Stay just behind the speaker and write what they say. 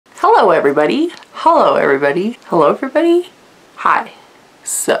Hello everybody. Hello everybody. Hello everybody. Hi.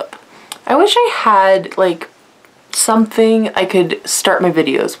 Sup. I wish I had like something I could start my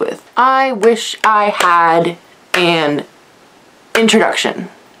videos with. I wish I had an introduction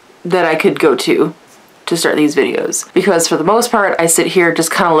that I could go to start these videos, because for the most part I sit here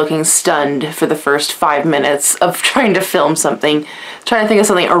just kind of looking stunned for the first 5 minutes of trying to film something, trying to think of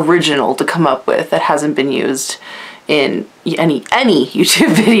something original to come up with that hasn't been used in any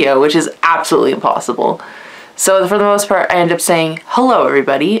YouTube video, which is absolutely impossible. So for the most part I end up saying hello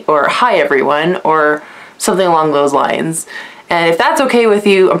everybody, or hi everyone, or something along those lines. And if that's okay with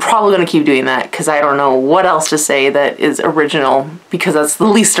you, I'm probably going to keep doing that because I don't know what else to say that is original, because that's the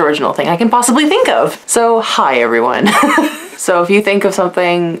least original thing I can possibly think of. So hi everyone. So if you think of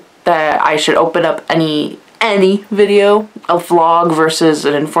something that I should open up any video, a vlog versus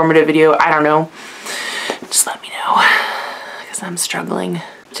an informative video, I don't know, just let me know because I'm struggling.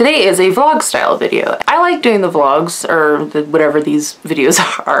 Today is a vlog style video. I like doing the vlogs, or whatever these videos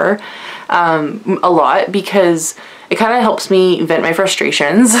are, a lot, because it kind of helps me vent my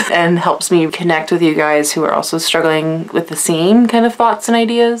frustrations and helps me connect with you guys who are also struggling with the same kind of thoughts and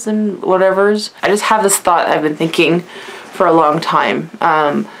ideas and whatevers. I just have this thought I've been thinking for a long time.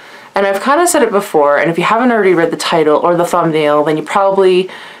 And I've kind of said it before, and if you haven't already read the title or the thumbnail, then you probably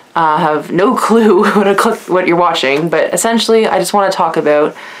have no clue what you're watching. But essentially, I just want to talk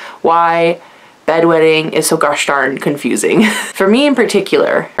about why bedwetting is so gosh darn confusing. For me in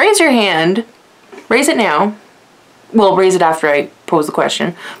particular, raise your hand, raise it now. Well, raise it after I pose the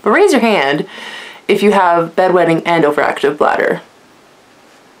question, but raise your hand if you have bedwetting and overactive bladder.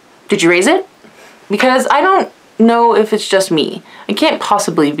 Did you raise it? Because I don't know if it's just me. It can't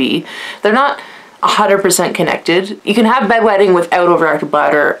possibly be. They're not 100% connected. You can have bedwetting without overactive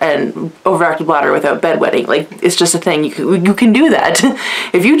bladder and overactive bladder without bedwetting. Like, it's just a thing. You can do that.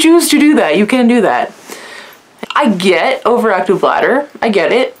 If you choose to do that, you can do that. I get overactive bladder. I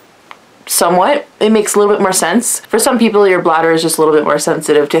get it. Somewhat. It makes a little bit more sense. For some people, your bladder is just a little bit more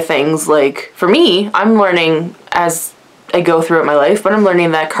sensitive to things. Like, for me, I'm learning as I go throughout my life, but I'm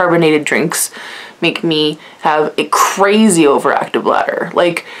learning that carbonated drinks make me have a crazy overactive bladder.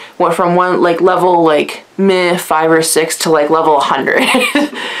 Like, what from one like level like meh 5 or 6 to like level 100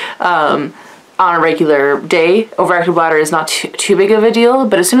 on a regular day. Overactive bladder is not too big of a deal,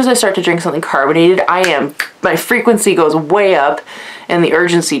 but as soon as I start to drink something carbonated, my frequency goes way up, and the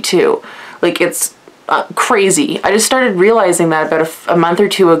urgency too. Like, it's crazy. I just started realizing that about a month or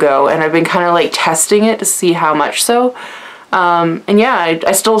two ago, and I've been kind of like testing it to see how much so. And yeah,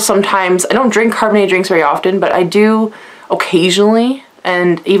 I still sometimes, I don't drink carbonated drinks very often, but I do occasionally,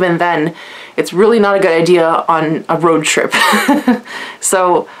 and even then, it's really not a good idea on a road trip.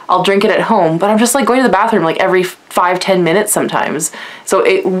 So I'll drink it at home, but I'm just like going to the bathroom like every 5-10 minutes sometimes. So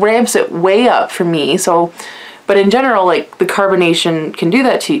it ramps it way up for me. So, but in general, like, the carbonation can do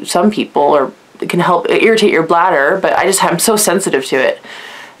that to some people, or it can help irritate your bladder, but I'm so sensitive to it.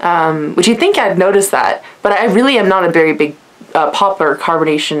 Which you'd think I'd notice that, but I really am not a very big popper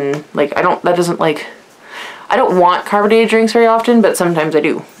carbonation. Like, I don't want carbonated drinks very often, but sometimes I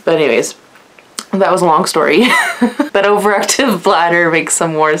do. But anyways, that was a long story. But overactive bladder makes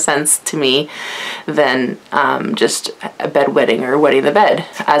some more sense to me than just a bedwetting or wetting the bed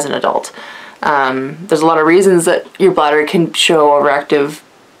as an adult. There's a lot of reasons that your bladder can show overactive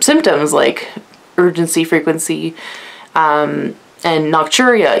symptoms, like urgency, frequency, and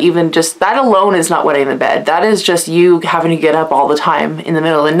nocturia. Even just that alone is not wetting the bed. That is just you having to get up all the time in the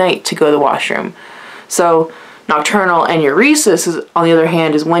middle of the night to go to the washroom. So nocturnal anuresis, on the other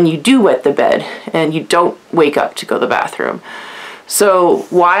hand, is when you do wet the bed and you don't wake up to go to the bathroom. So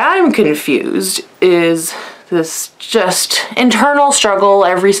why I'm confused is this just internal struggle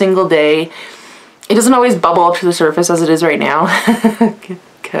every single day. It doesn't always bubble up to the surface as it is right now.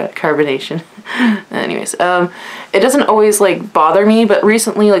 Carbonation. Anyways, it doesn't always like bother me, but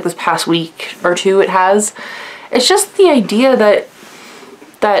recently, like this past week or two, it has. It's just the idea that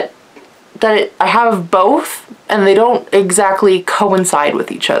I have both and they don't exactly coincide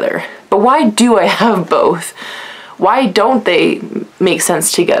with each other. But why do I have both? Why don't they make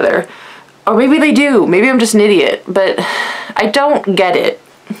sense together? Or maybe they do. Maybe I'm just an idiot, but I don't get it.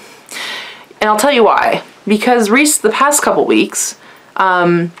 And I'll tell you why. Because the past couple weeks,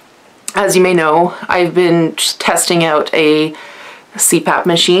 as you may know, I've been testing out a CPAP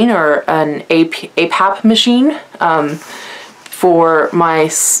machine, or an APAP machine, for my,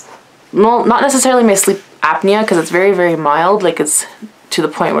 well, not necessarily my sleep apnea, because it's very, very mild. Like, it's to the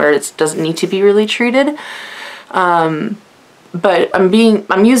point where it doesn't need to be really treated. But I'm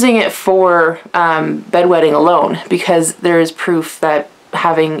using it for bedwetting alone, because there is proof that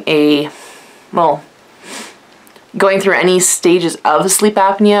having a, well, going through any stages of sleep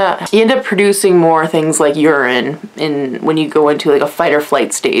apnea, you end up producing more things like urine when you go into like a fight or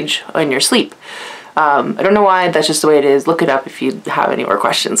flight stage in your sleep. I don't know why, that's just the way it is. Look it up if you have any more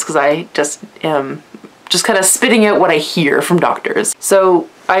questions, because I just am just kind of spitting out what I hear from doctors. So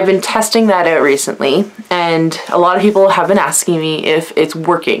I've been testing that out recently, and a lot of people have been asking me if it's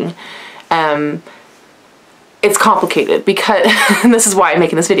working. It's complicated because, and this is why I'm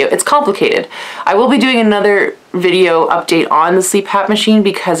making this video, it's complicated. I will be doing another video update on the CPAP machine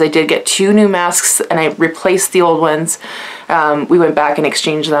because I did get 2 new masks and I replaced the old ones. We went back and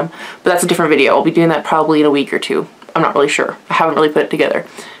exchanged them, but that's a different video. I'll be doing that probably in a week or 2. I'm not really sure. I haven't really put it together.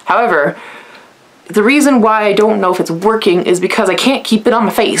 However, the reason why I don't know if it's working is because I can't keep it on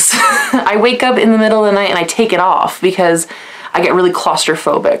my face. I wake up in the middle of the night and I take it off because I get really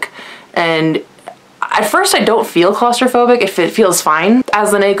claustrophobic. And at first I don't feel claustrophobic if it feels fine.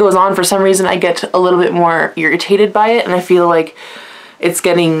 As the night goes on, for some reason I get a little bit more irritated by it and I feel like it's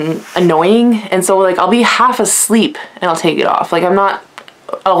getting annoying. And so like I'll be half asleep and I'll take it off. Like I'm not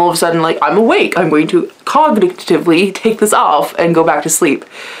all of a sudden like, I'm awake, I'm going to cognitively take this off and go back to sleep.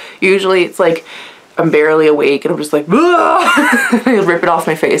 Usually it's like I'm barely awake and I'm just like, I rip it off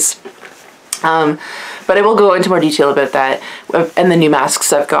my face. But I will go into more detail about that and the new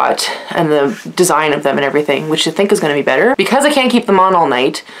masks I've got and the design of them and everything, which I think is going to be better. Because I can't keep them on all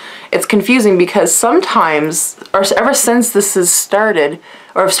night, it's confusing because sometimes, or ever since this has started,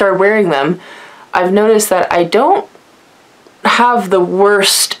 or I've started wearing them, I've noticed that I don't have the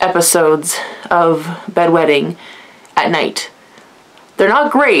worst episodes of bedwetting at night. They're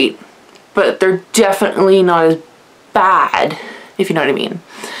not great, but they're definitely not as bad, if you know what I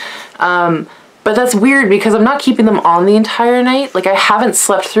mean. But that's weird because I'm not keeping them on the entire night. Like I haven't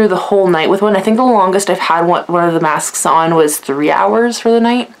slept through the whole night with one. I think the longest I've had one of the masks on was 3 hours for the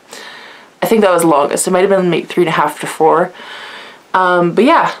night. I think that was the longest. It might have been maybe 3.5 to 4. But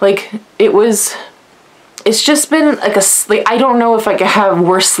yeah, like it's just been like like I don't know if I could have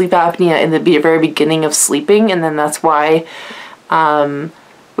worse sleep apnea in the very beginning of sleeping, and then that's why,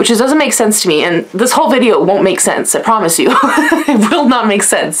 which just doesn't make sense to me. And this whole video won't make sense, I promise you. It will not make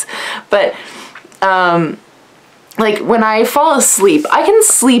sense. But like when I fall asleep, I can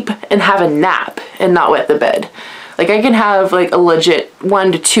sleep and have a nap and not wet the bed. Like I can have like a legit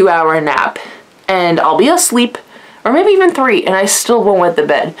 1 to 2 hour nap and I'll be asleep, or maybe even 3, and I still won't wet the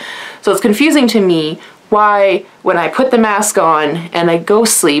bed. So it's confusing to me why when I put the mask on and I go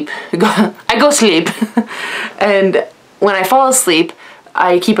sleep, I go sleep, and when I fall asleep,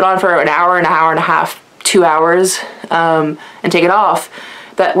 I keep it on for an hour and a half, 2 hours, and take it off.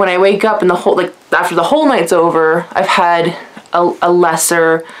 That when I wake up and after the whole night's over, I've had a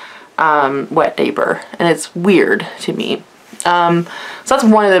lesser wet neighbor, and it's weird to me. So that's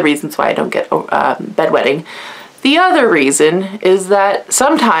one of the reasons why I don't get bedwetting. The other reason is that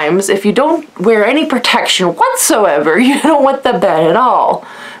sometimes if you don't wear any protection whatsoever, you don't wet the bed at all.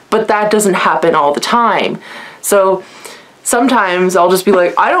 But that doesn't happen all the time. So sometimes I'll just be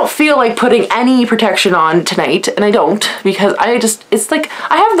like, I don't feel like putting any protection on tonight, and I don't, because it's like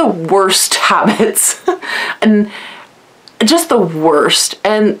I have the worst habits and just the worst.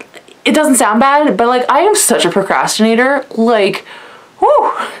 And it doesn't sound bad, but like I am such a procrastinator, like,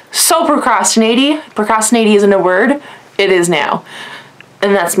 whew, so procrastinating isn't a word, it is now.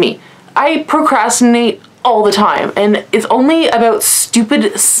 And that's me. I procrastinate all the time, and it's only about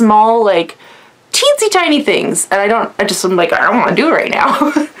stupid, small, like, teensy tiny things, and I'm like, I don't want to do it right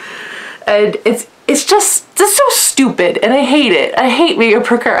now. And it's just so stupid, and I hate it. I hate being a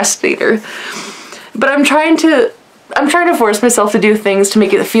procrastinator. But I'm trying to force myself to do things to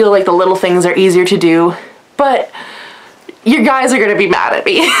make it feel like the little things are easier to do, but you guys are gonna be mad at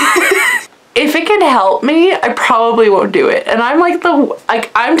me. If it can help me, I probably won't do it. And I'm like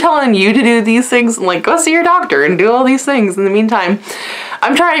I'm telling you to do these things, and like, go see your doctor and do all these things. In the meantime,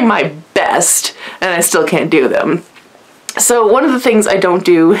 I'm trying my best and I still can't do them. So one of the things I don't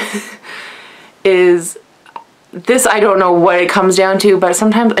do is this. I don't know what it comes down to, but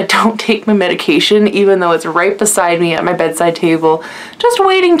sometimes I don't take my medication even though it's right beside me at my bedside table, just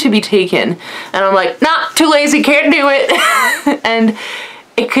waiting to be taken. And I'm like, nah, too lazy, can't do it. And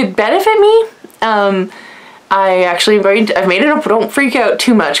it could benefit me. I actually am going to, I've made it up, don't freak out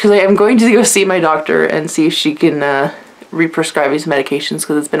too much, because I am going to go see my doctor and see if she can re-prescribe me some medications,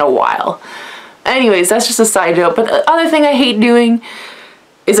 because it's been a while. Anyways, that's just a side note. But the other thing I hate doing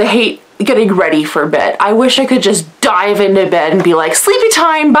is I hate getting ready for bed. I wish I could just dive into bed and be like, sleepy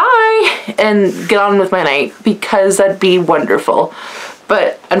time, bye, and get on with my night, because that'd be wonderful.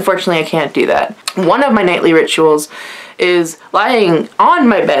 but unfortunately I can't do that. One of my nightly rituals is lying on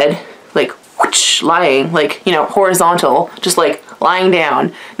my bed, like whoosh, lying, like, you know, horizontal, just like lying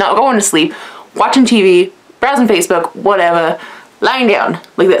down, not going to sleep, watching TV, browsing Facebook, whatever, lying down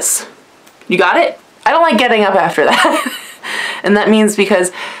like this. You got it? I don't like getting up after that. And that means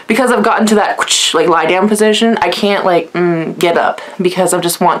because I've gotten to that whoosh, like lie down position, I can't like get up because I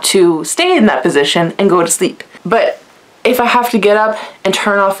just want to stay in that position and go to sleep. But if I have to get up and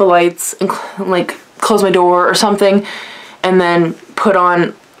turn off the lights and like close my door or something and then put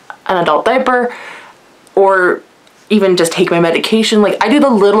on an adult diaper or even just take my medication, like I do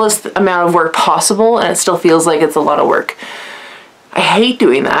the littlest amount of work possible and it still feels like it's a lot of work. I hate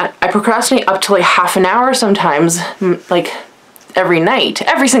doing that. I procrastinate up to like half an hour sometimes, like every night,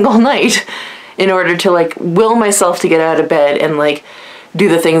 every single night, in order to like will myself to get out of bed and like do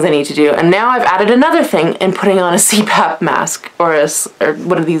the things I need to do. And now I've added another thing in putting on a CPAP mask or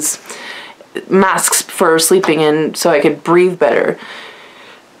one of these masks for sleeping in so I could breathe better.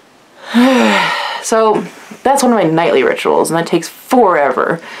 So that's one of my nightly rituals and that takes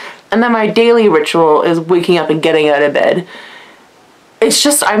forever. And then my daily ritual is waking up and getting out of bed. It's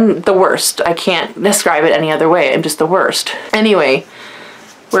just, I'm the worst. I can't describe it any other way. I'm just the worst. Anyway,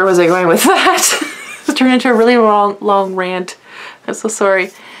 where was I going with that? It turned into a really long rant. I'm so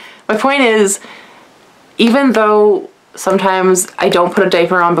sorry. My point is, even though sometimes I don't put a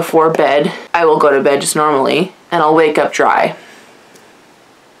diaper on before bed, I will go to bed just normally and I'll wake up dry.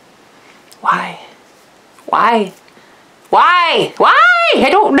 Why? Why? Why? Why? I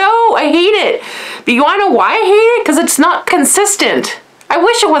don't know. I hate it. But you want to know why I hate it? Because it's not consistent. I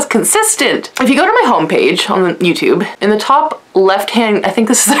wish it was consistent. If you go to my homepage on YouTube, in the top left-hand, I think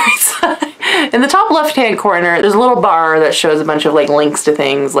this is the right side, in the top left-hand corner, there's a little bar that shows a bunch of like links to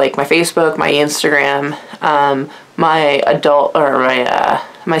things like my Facebook, my Instagram, my adult, or my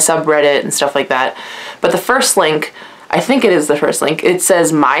subreddit and stuff like that. But the first link, I think it is the first link, it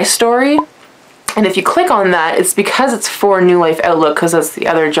says My Story. And if you click on that, it's because it's for New Life Outlook, because that's the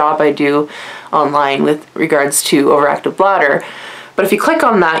other job I do online with regards to overactive bladder. But if you click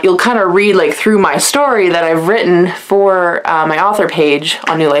on that, you'll kind of read like through my story that I've written for my author page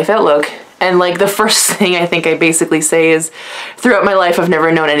on New Life Outlook. And like the first thing I think I basically say is, throughout my life I've never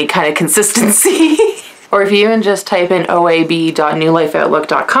known any kind of consistency. Or if you even just type in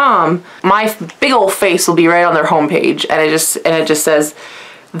oab.newlifeoutlook.com, my big old face will be right on their homepage, and it just says,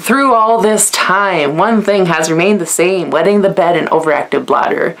 through all this time, one thing has remained the same, wetting the bed and overactive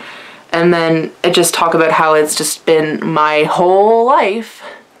bladder. And then it just talk about how it's just been my whole life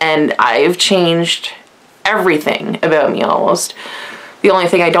and I've changed everything about me almost. The only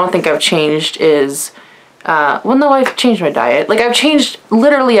thing I don't think I've changed is, well no, I've changed my diet. Like I've changed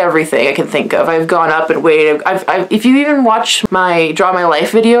literally everything I can think of. I've gone up in weight. If you even watch my Draw My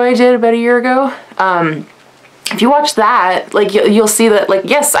Life video I did about a year ago, if you watch that, like you'll see that, like,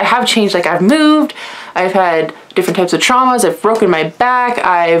 yes, I have changed. Like I've moved, I've had different types of traumas, I've broken my back,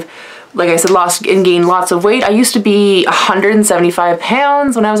 I've, like I said, lost and gained lots of weight. I used to be 175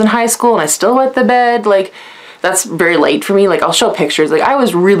 pounds when I was in high school and I still wet the bed. Like that's very light for me. Like I'll show pictures. Like I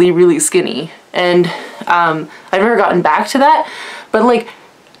was really, really skinny and I've never gotten back to that. But like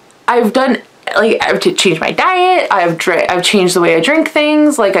I've changed my diet. I've changed the way I drink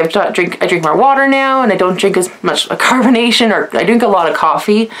things. Like I drink more water now and I don't drink as much carbonation, or I drink a lot of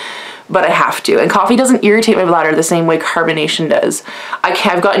coffee. But I have to, and coffee doesn't irritate my bladder the same way carbonation does.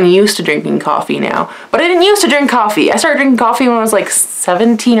 I've gotten used to drinking coffee now, but I didn't used to drink coffee. I started drinking coffee when I was like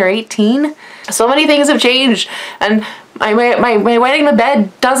 17 or 18. So many things have changed, and my wetting the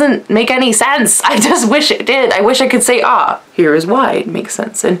bed doesn't make any sense. I just wish it did. I wish I could say, here is why it makes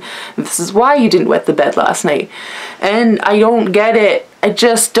sense, and this is why you didn't wet the bed last night. And I don't get it. I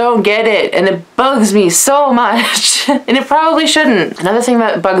just don't get it, and it bugs me so much, and it probably shouldn't. Another thing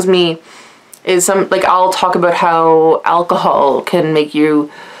that bugs me is I'll talk about how alcohol can make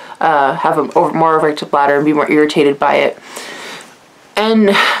you have a more overactive bladder and be more irritated by it. And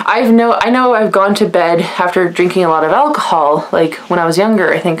I know I've gone to bed after drinking a lot of alcohol, like when I was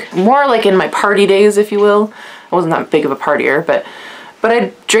younger, I think more like in my party days, if you will. I wasn't that big of a partier, but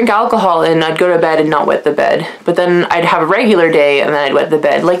I'd drink alcohol and I'd go to bed and not wet the bed. But then I'd have a regular day and then I'd wet the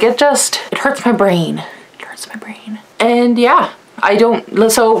bed. Like it hurts my brain. It hurts my brain. And yeah,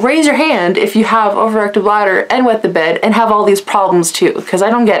 so raise your hand if you have overactive bladder and wet the bed and have all these problems too, because I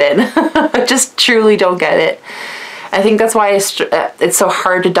don't get it. I just truly don't get it. I think that's why it's so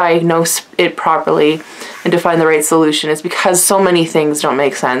hard to diagnose it properly and to find the right solution, is because so many things don't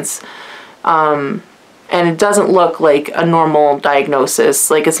make sense. and it doesn't look like a normal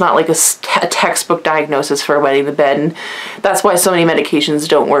diagnosis. Like, it's not like a textbook diagnosis for wetting the bed, and that's why so many medications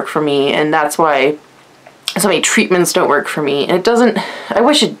don't work for me, and that's why so many treatments don't work for me. And it doesn't, I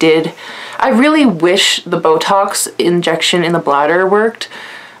wish it did. I really wish the Botox injection in the bladder worked.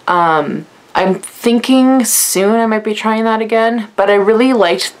 I'm thinking soon I might be trying that again, but I really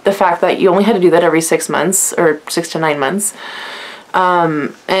liked the fact that you only had to do that every 6 months, or 6 to 9 months.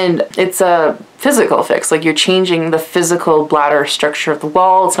 And it's a physical fix, like you're changing the physical bladder structure of the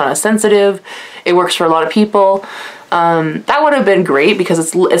wall. It's not as sensitive. It works for a lot of people. That would have been great because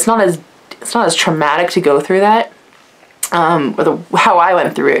it's not as traumatic to go through that. How I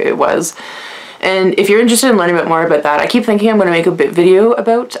went through it was. And if you're interested in learning a bit more about that, I keep thinking I'm going to make a video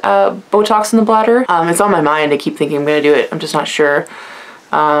about Botox in the bladder. It's on my mind. I keep thinking I'm going to do it. I'm just not sure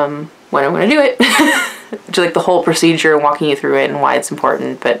when I'm going to do it. Just like the whole procedure and walking you through it and why it's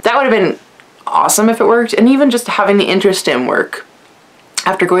important. But that would have been awesome if it worked. And even just having the interstim work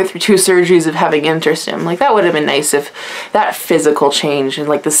after going through 2 surgeries of having interstim, like that would have been nice if that physical change and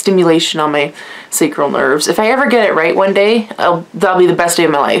like the stimulation on my sacral nerves. If I ever get it right one day, that'll be the best day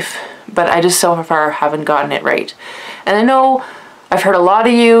of my life. But I just so far haven't gotten it right. And I know I've heard a lot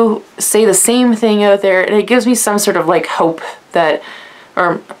of you say the same thing out there, and it gives me some sort of like hope that,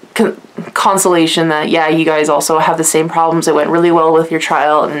 or consolation that, yeah, you guys also have the same problems. It went really well with your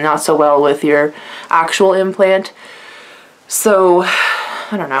trial and not so well with your actual implant. So,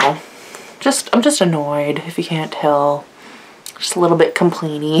 I don't know. I'm just annoyed, if you can't tell. Just a little bit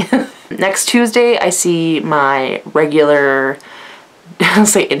complainy. Next Tuesday, I see my regular, I'll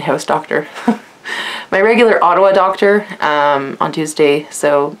say in-house doctor. My regular Ottawa doctor on Tuesday,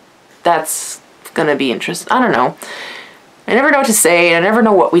 so that's gonna be interesting. I don't know. I never know what to say, and I never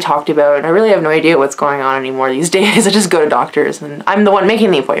know what we talked about, and I really have no idea what's going on anymore these days. I just go to doctors, and I'm the one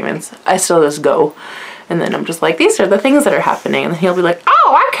making the appointments. I still just go, and then I'm just like, these are the things that are happening, and then he'll be like,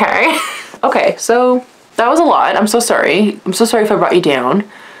 oh, okay. Okay, so that was a lot. I'm so sorry. I'm so sorry if I brought you down.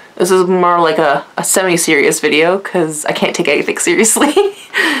 This is more like a semi-serious video because I can't take anything seriously.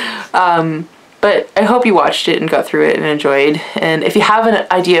 But I hope you watched it and got through it and enjoyed. And if you have an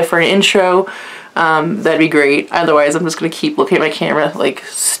idea for an intro, that'd be great. Otherwise, I'm just going to keep looking at my camera like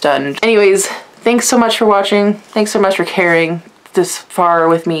stunned. Anyways, thanks so much for watching. Thanks so much for caring this far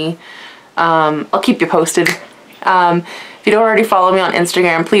with me. I'll keep you posted. If you don't already follow me on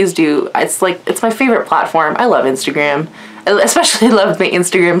Instagram, please do. It's my favorite platform. I love Instagram. I especially love my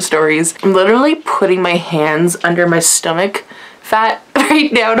Instagram stories. I'm literally putting my hands under my stomach fat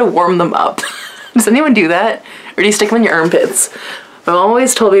right now to warm them up. Does anyone do that? Or do you stick them in your armpits? My mom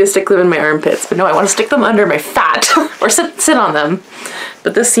always told me to stick them in my armpits, but no, I want to stick them under my fat or sit on them.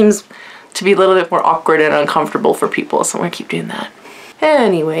 But this seems to be a little bit more awkward and uncomfortable for people, so I'm gonna keep doing that.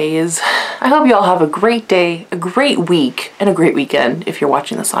 Anyways, I hope you all have a great day, a great week, and a great weekend if you're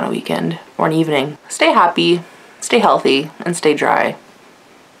watching this on a weekend or an evening. Stay happy, stay healthy, and stay dry.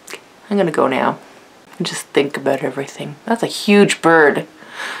 I'm gonna go now and just think about everything. That's a huge bird.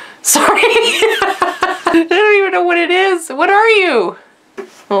 Sorry. I don't even know what it is. What are you?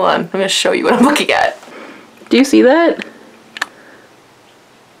 Hold on, I'm gonna show you what I'm looking at. Do you see that?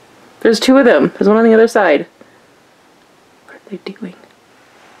 There's 2 of them. There's one on the other side. What are they doing?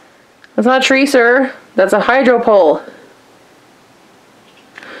 That's not a tree, sir. That's a hydro pole.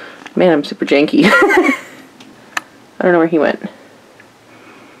 Man, I'm super janky. I don't know where he went.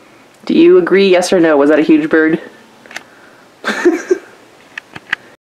 Do you agree, yes or no? Was that a huge bird?